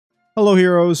Hello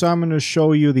heroes, I'm going to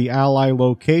show you the ally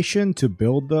location to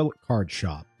build the card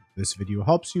shop. If this video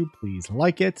helps you, please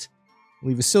like it,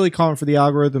 leave a silly comment for the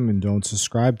algorithm, and don't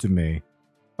subscribe to me.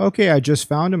 Okay, I just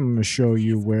found him. I'm going to show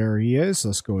you where he is.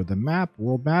 Let's go to the map,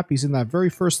 world map. He's in that very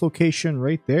first location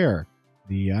right there.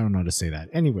 I don't know how to say that.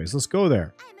 Anyways, let's go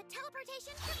there. I am a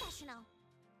teleportation professional.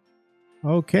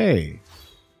 Okay,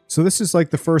 so this is like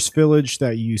the first village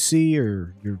that you see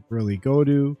or you really go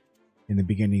to in the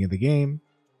beginning of the game.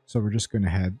 So we're just going to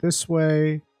head this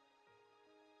way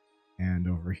and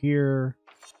over here.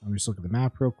 Let me just look at the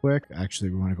map real quick.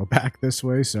 Actually, we want to go back this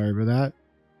way. Sorry for that.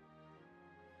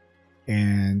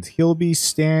 And he'll be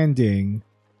standing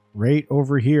right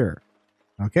over here.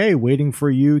 Okay, waiting for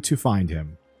you to find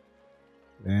him.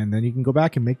 And then you can go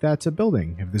back and make that a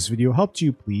building. If this video helped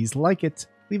you, please like it,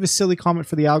 leave a silly comment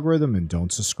for the algorithm, and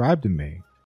don't subscribe to me.